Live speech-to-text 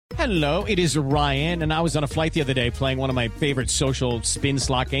Hello, it is Ryan, and I was on a flight the other day playing one of my favorite social spin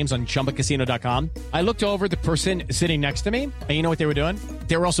slot games on ChumbaCasino.com. I looked over at the person sitting next to me, and you know what they were doing?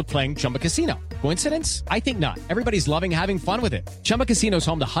 They were also playing Chumba Casino. Coincidence? I think not. Everybody's loving having fun with it. Chumba Casino is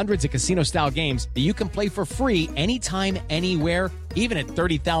home to hundreds of casino-style games that you can play for free anytime, anywhere, even at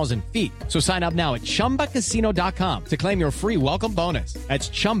 30,000 feet. So sign up now at ChumbaCasino.com to claim your free welcome bonus. That's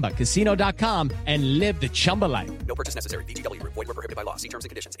ChumbaCasino.com and live the Chumba life. No purchase necessary. VGW. Void where prohibited by law. See terms and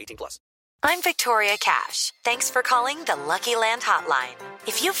conditions. 18+. I'm Victoria Cash. Thanks for calling the Lucky Land Hotline.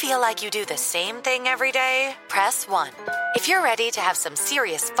 If you feel like you do the same thing every day, press 1. If you're ready to have some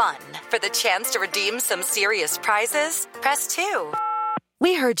serious fun for the chance to redeem some serious prizes, press 2.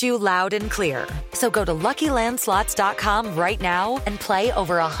 We heard you loud and clear. So go to LuckyLandSlots.com right now and play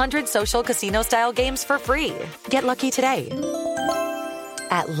over 100 social casino-style games for free. Get lucky today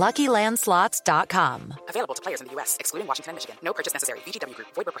at LuckyLandSlots.com. Available to players in the U.S., excluding Washington and Michigan. No purchase necessary. VGW Group.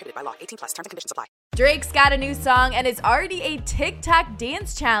 Void where prohibited by law. 18+. Terms and conditions apply. Drake's got a new song, and it's already a TikTok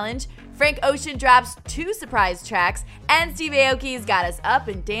dance challenge. Frank Ocean drops 2 surprise tracks, and Steve Aoki's got us up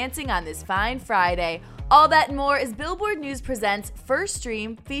and dancing on this fine Friday. All that and more is Billboard News Presents First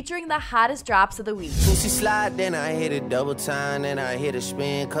Stream, featuring the hottest drops of the week. Toosie slide, then I hit it double time, then I hit a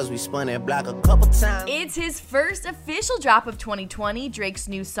spin, cause we spun that block a couple times. It's his first official drop of 2020. Drake's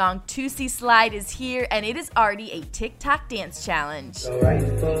new song, Toosie Slide, is here, and it is already a TikTok dance challenge. So right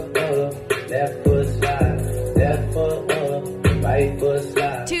foot up, left foot slide, left foot up, right foot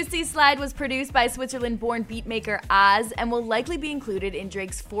slide. Toosie Slide was produced by Switzerland-born beatmaker Oz and will likely be included in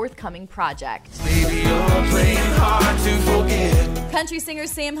Drake's forthcoming project. Baby, you're playing hard to forget. Country singer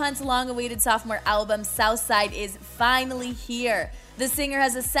Sam Hunt's long-awaited sophomore album, Southside, is finally here. The singer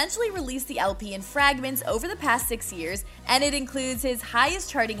has essentially released the LP in fragments over the past 6 years, and it includes his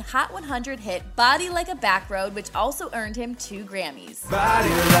highest-charting Hot 100 hit, Body Like a Back Road, which also earned him 2 Grammys. Body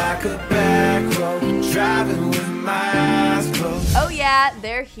like a back road, driving with my eyes closed. Oh yeah,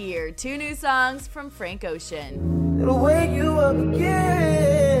 they're here. 2 new songs from Frank Ocean. It'll wake you up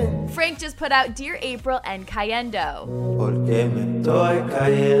again. Frank just put out Dear April and Cayendo. Porque me estoy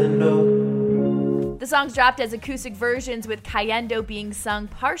cayendo. The songs dropped as acoustic versions, with Cayendo being sung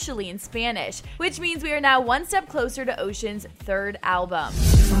partially in Spanish, which means we are now one step closer to Ocean's 3rd album.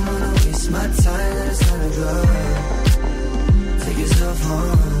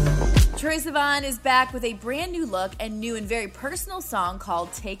 Troye Sivan is back with a brand new look and new and very personal song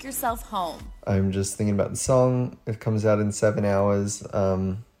called Take Yourself Home. I'm just thinking about the song. It comes out in 7 hours.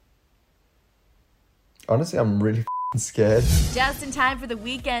 Honestly, I'm really scared. Just in time for the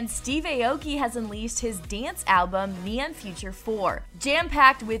weekend, Steve Aoki has unleashed his dance album, Neon Future 4.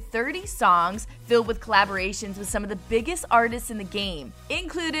 Jam-packed with 30 songs, filled with collaborations with some of the biggest artists in the game.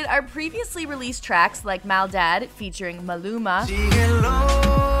 Included are previously released tracks like Maldad featuring Maluma,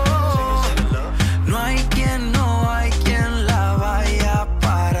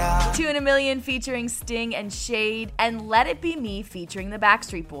 Two in a Million featuring Sting and Shade, and Let It Be Me featuring the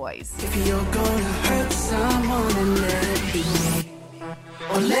Backstreet Boys. If you're gonna hurt someone, and let it be me.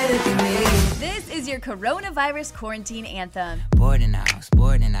 Or let it be me. This is your coronavirus quarantine anthem. Bored in the house,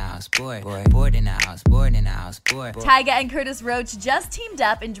 bored in the house, bored in the house, bored in the house, bored. Tyga and Curtis Roach just teamed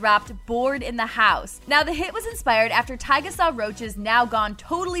up and dropped Bored in the House. Now, the hit was inspired after Tyga saw Roach's now gone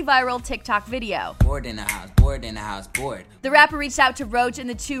totally viral TikTok video. Bored in the house, bored in the house, bored. The rapper reached out to Roach, and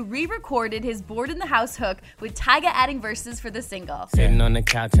the two re-recorded his Bored in the House hook, with Tyga adding verses for the single. Sitting on the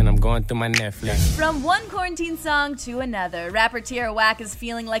couch and I'm going through my Netflix. From one quarantine song to another, rapper Tierra Whack is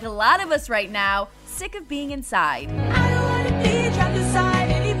feeling like a lot of us right now, sick of being inside. I don't wanna be trapped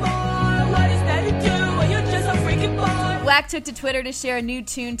inside anymore. What is there to do when you're just a freaking boy? Whack took to Twitter to share a new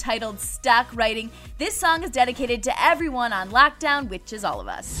tune titled Stuck, writing, "This song is dedicated to everyone on lockdown, which is all of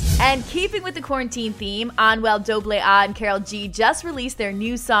us." And keeping with the quarantine theme, Anuel AA and Karol G just released their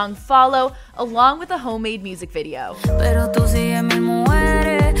new song Follow, along with a homemade music video. Pero tú sigues mil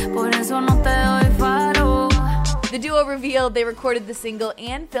mujeres, por eso no te doy faro. The duo revealed they recorded the single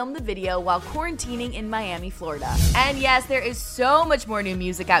and filmed the video while quarantining in Miami, Florida. And yes, there is so much more new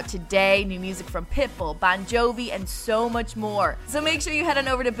music out today. New music from Pitbull, Bon Jovi, and so much more. So make sure you head on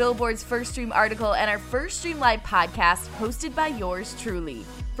over to Billboard's First Stream article and our First Stream Live podcast, hosted by yours truly.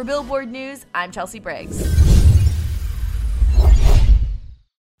 For Billboard News, I'm Chelsea Briggs.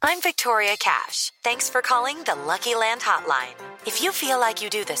 I'm Victoria Cash. Thanks for calling the Lucky Land Hotline. If you feel like you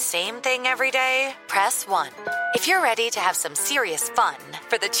do the same thing every day, press 1. If you're ready to have some serious fun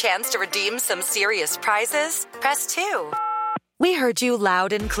for the chance to redeem some serious prizes, press 2. We heard you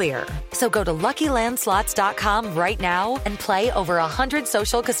loud and clear. So go to LuckyLandSlots.com right now and play over 100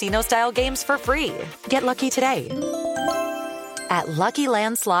 social casino-style games for free. Get lucky today at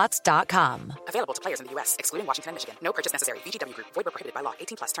LuckyLandSlots.com. Available to players in the U.S., excluding Washington and Michigan. No purchase necessary. VGW Group. Void where prohibited by law.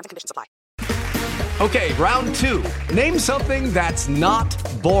 18+. Terms and conditions apply. Okay, round two. Name something that's not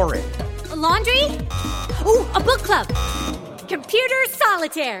boring. A laundry? Ooh, a book club. Computer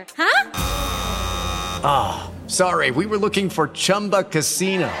solitaire, huh? Ah, sorry. We were looking for Chumba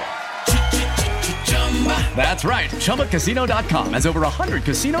Casino. That's right. ChumbaCasino.com has over 100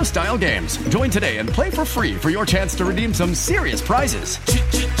 casino-style games. Join today and play for free for your chance to redeem some serious prizes.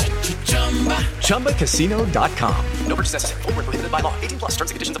 ChumbaCasino.com. No purchase necessary. Void where prohibited by law. 18+. Terms and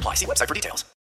conditions apply. See website for details.